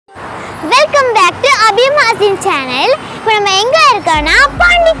Welcome back to abi&hasini channel. இப்போ நம்ம எங்க இருக்கோம்னா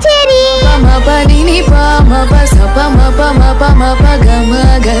பாண்டிச்சேரி.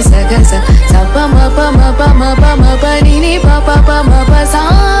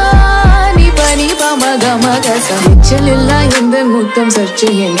 முத்தம் சர்ச்சை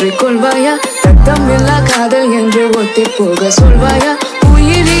என்று கொள்வாயா ரத்தம் இல்லா காதல் என்று ஒத்தி போக சொல்வாயா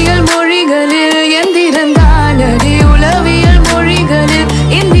உயிரியல் மொழிகளில் எந்திரந்தானடி உளவியல் மொழிகளில்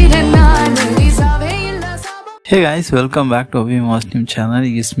எந்திரந்தானடி சாவே இல்லா சாபம். Hey guys, welcome back to abi&hasini channel.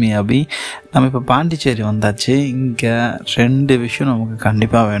 It's me Abhi. நம்ம இப்போ பாண்டிச்சேரி வந்தாச்சு. இங்கே ரெண்டு விஷயம் நமக்கு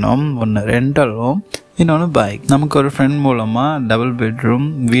கண்டிப்பாக வேணும். ஒன்று ரெண்டலும், இன்னொன்று பைக். நமக்கு ஒரு ஃப்ரெண்ட் மூலமாக டபுள் பெட்ரூம்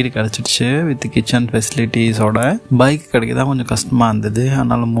வீடு கிடச்சிடுச்சு வித் கிச்சன் ஃபெசிலிட்டிஸோட. பைக் கிடைக்கதான் கொஞ்சம் கஷ்டமாக இருந்தது,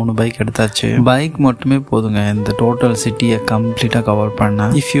 அதனால 3 பைக் எடுத்தாச்சு. பைக் மட்டுமே போதுங்க இந்த டோட்டல் சிட்டியை கம்ப்ளீட்டாக கவர் பண்ண.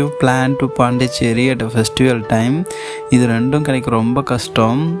 If you plan to Pondicherry at festival time, இது ரெண்டும் கிடைக்க ரொம்ப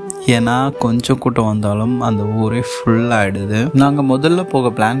கஷ்டம். ஏன்னா கொஞ்சம் கூட்டம் வந்தாலும் அந்த ஊரே ஃபுல் ஆகிடுது. நாங்கள் முதல்ல போக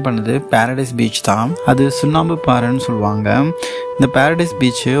பிளான் பண்ணது பேரடைஸ் பீச் தான். அது சுண்ணாம்பு பாறைன்னு சொல்லுவாங்க. இந்த பேரடைஸ்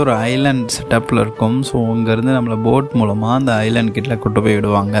பீச்சு ஒரு ஐலாண்ட் செட்டப்பில் இருக்கும். ஸோ அங்கேருந்து நம்மளை போட் மூலமாக அந்த ஐலாண்ட் கிட்ட கொண்டு போய்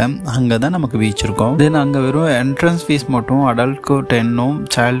விடுவாங்க. அங்கே தான் நமக்கு பீச் இருக்கும். தென் அங்கே வெறும் என்ட்ரன்ஸ் ஃபீஸ் மட்டும் அடல்ட்க்கு 10ம்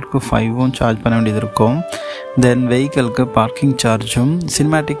சைல்டுக்கு 5ம் சார்ஜ் பண்ண வேண்டியது இருக்கும். தென் வெஹிக்கிளுக்கு பார்க்கிங் சார்ஜும்,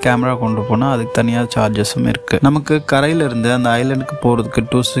 சினிமேட்டிக் கேமரா கொண்டு போனால் அதுக்கு தனியாக சார்ஜஸும் இருக்குது. நமக்கு கரையிலேருந்து அந்த ஐலாண்டுக்கு போகிறதுக்கு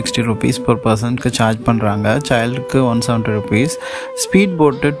 260 rupees per personக்கு சார்ஜ் பண்ணுறாங்க. சைல்டுக்கு 170 rupees. ஸ்பீட்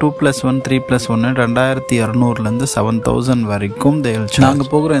போட்டு 2+1 3+1 2200 7,000 வரைக்கும். நாங்கள்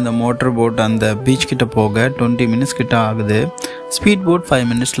போகிற இந்த மோட்டர் போட் அந்த பீச் கிட்ட போக 20 minutes கிட்ட ஆகுது. ஸ்பீட் போட் 5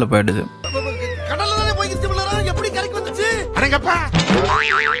 minutesல போயிடுது.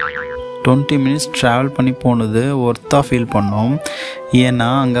 20 minutes ட்ராவல் பண்ணி போனது ஒர்த்தாக ஃபீல் பண்ணோம். ஏன்னா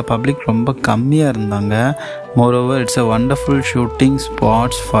அங்கே பப்ளிக் ரொம்ப கம்மியாக இருந்தாங்க. Moreover it's a wonderful shooting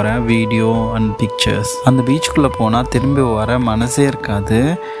spots for a video and fixtures. அந்த பீச்சுக்குள்ளே போனால் திரும்பி வர மனசே இருக்காது.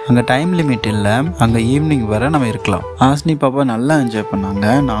 அங்கே டைம் லிமிட் இல்லை, அங்கே ஈவினிங் வர நம்ம இருக்கலாம். ஹாசினி பாப்பா நல்லா என்ஜாய் பண்ணாங்க,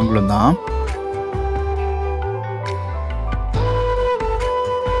 நாங்களும் தான்.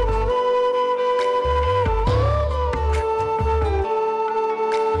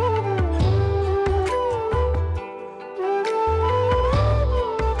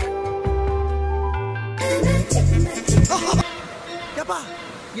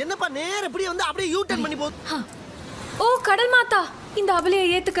 என்னப்பா நேரா இப்படி வந்து அப்படியே யூ டர்ன் பண்ணி போ. ஓ கடல் மாதா, இந்த அவளையை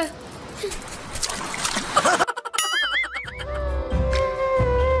ஏத்துக்க.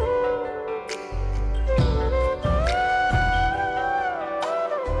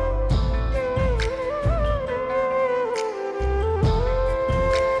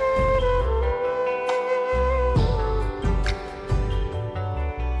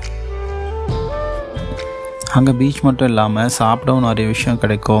 அங்கே பீச் மட்டும் இல்லாமல் சாப்பிடவும் நிறைய விஷயம்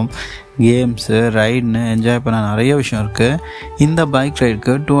கிடைக்கும். கேம்ஸு, ரைடுன்னு என்ஜாய் பண்ண நிறைய விஷயம் இருக்குது. இந்த பைக்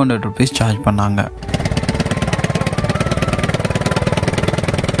ரைடுக்கு 200 rupees சார்ஜ் பண்ணாங்க.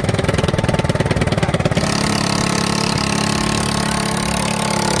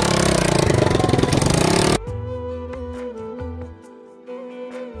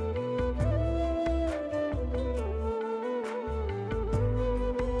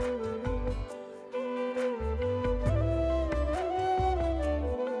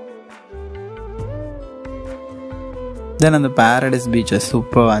 தென் அந்த பேரடைஸ் பீச்சை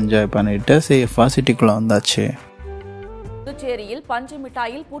சூப்பராக என்ஜாய் பண்ணிட்டு சேஃபாக சிட்டிக்குள்ளே வந்தாச்சு. புதுச்சேரியில் பஞ்சு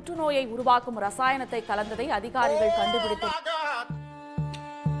மிட்டாயில் புற்றுநோயை உருவாக்கும் ரசாயனத்தை கலந்ததை அதிகாரிகள் கண்டுபிடித்தனர்.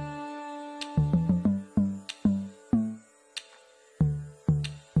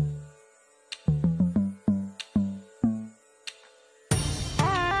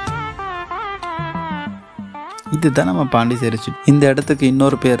 இதுதான் நம்ம பாண்டிச்சேரி. இந்த இடத்துக்கு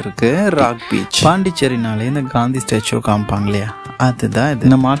இன்னொரு பேர் இருக்கு, ராக் பீச். பாண்டிச்சேரினாலே இந்த காந்தி ஸ்டாச்சு காமிப்பாங்க இல்லையா, அதுதான்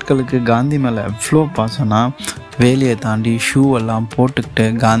இது. நம்ம ஆட்களுக்கு காந்தி மேலே எவ்வளோ பாசம்னா வேலையை தாண்டி ஷூ எல்லாம் போட்டுக்கிட்டு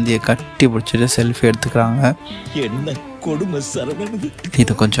காந்தியை கட்டி பிடிச்சிட்டு செல்ஃபி எடுத்துக்கிறாங்க. என்ன கொடுமை சரவணன்.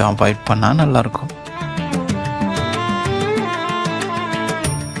 இது கொஞ்சம் அவாய்ட் பண்ணால் நல்லாயிருக்கும்.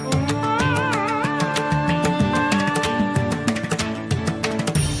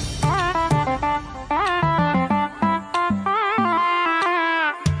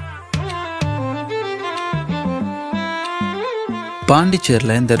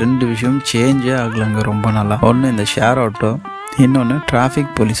 பாண்டிச்சேரியில் இந்த 2 விஷயம் சேஞ்சே ஆகலைங்க ரொம்ப நல்லா. ஒன்று இந்த ஷேர் ஆட்டோ, இன்னொன்று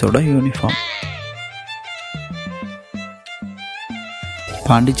டிராஃபிக் போலீஸோட யூனிஃபார்ம்.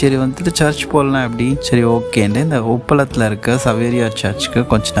 பாண்டிச்சேரி வந்துட்டு சர்ச் போகலாம் எப்படி, சரி ஓகேன்னு இந்த உப்பளத்தில் இருக்க சவேரியார் சர்ச்சுக்கு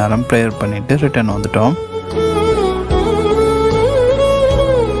கொஞ்ச நேரம் ப்ரேயர் பண்ணிவிட்டு ரிட்டர்ன் வந்துட்டோம்.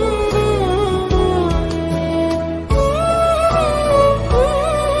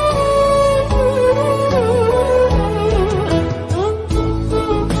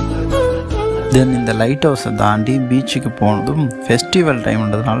 தென் இந்த லைட் ஹவுஸை தாண்டி பீச்சுக்கு போனதும் ஃபெஸ்டிவல்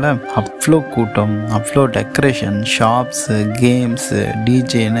டைம்ன்றதுனால அவ்வளோ கூட்டம், அவ்வளோ டெக்கரேஷன், ஷாப்ஸு, கேம்ஸு,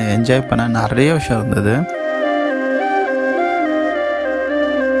 டிஜேன்னு என்ஜாய் பண்ண நிறைய விஷயம் இருந்தது.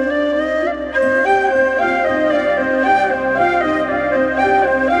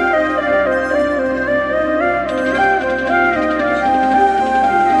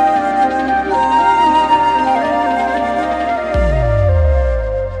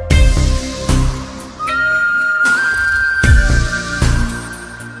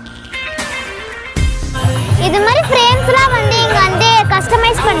 இது மாதிரி ஃப்ரேம்ஸ்லாம் வந்து இங்கே வந்து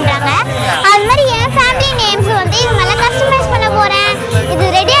கஸ்டமைஸ் பண்ணுறாங்க. அது மாதிரி என் ஃபேமிலி நேம்ஸ் வந்து இது மேலே கஸ்டமைஸ் பண்ண போகிறேன். இது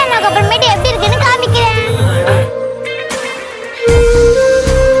ரெடி ஆனதுக்கு அப்புறமேட்டு எப்படி இருக்குன்னு காமிக்கிறேன்.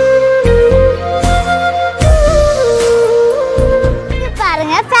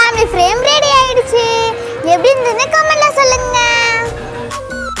 பாருங்க, ஃபேமிலி ஃப்ரேம் ரெடி ஆயிடுச்சு. எப்படி இருந்ததுன்னு கமெண்ட்ல சொல்லுங்க.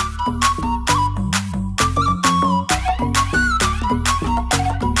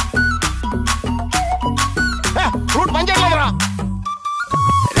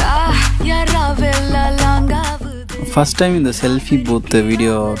 ஃபஸ்ட் டைம் இந்த செல்ஃபி பூத்து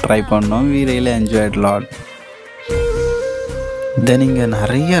வீடியோ ட்ரை பண்ணோம். we really enjoyed a lot. தென் இங்கே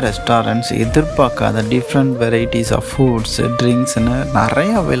நிறைய ரெஸ்டாரண்ட்ஸ், எதிர்பார்க்காத டிஃப்ரெண்ட் வெரைட்டிஸ் ஆஃப் ஃபுட்ஸ், ட்ரிங்க்ஸ்னு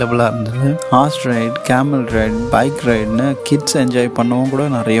நிறைய அவைலபிளாக இருந்தது. Horse ride, camel right, bike ரைட்னு kids enjoy பண்ணவும் கூட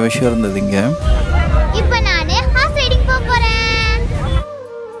நிறைய விஷயம் இருந்தது இங்கே. இப்போ நான் ஹார்ஸ் ரைடிங் போக போகிறேன்.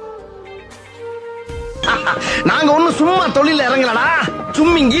 நாங்க ஒண்ணு சும்மா தொழில இறங்கலடா.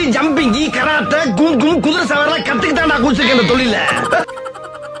 சும்மிங்கி, ஜம்பிங்கி, கராத்தே, கும் குதிரை சவாரிலாம் கத்துக்கிட்டாண்டா குச்சிருக்க இந்த தொழில.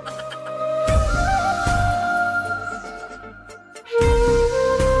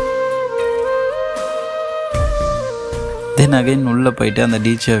 தென் அகைன் உள்ளே போயிட்டு அந்த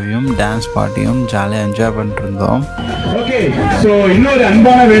டிஜேவையும் டான்ஸ் பார்ட்டியும் ஜாலியாக என்ஜாய் பண்ணிட்டு இருந்தோம். ஓகே, ஸோ இன்னொரு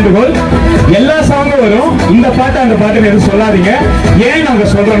அன்பான வேண்டுகோள், எல்லா சாங்கும் வரும், இந்த பாட்டு அந்த பாட்டுன்னு எதுவும் சொல்லாதீங்க. ஏன் நாங்க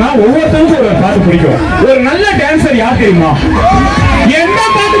சொல்றோம்னா ஒவ்வொருத்தருக்கும் ஒரு பாட்டு பிடிக்கும். ஒரு நல்ல டான்சர் யார் தெரியுமா? என்ன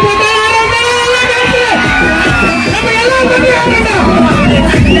பாட்டு போட்டாலும் நம்ம எல்லாரும்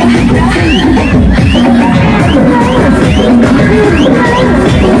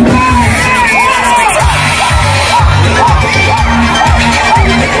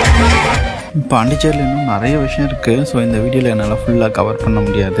பாண்டிச்சேரியில் இன்னும் நிறைய விஷயம் இருக்குது. ஸோ இந்த வீடியோவில் என்னால் ஃபுல்லாக கவர் பண்ண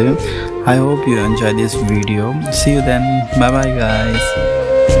முடியாது. I hope you enjoy this video. See you then. Bye bye guys.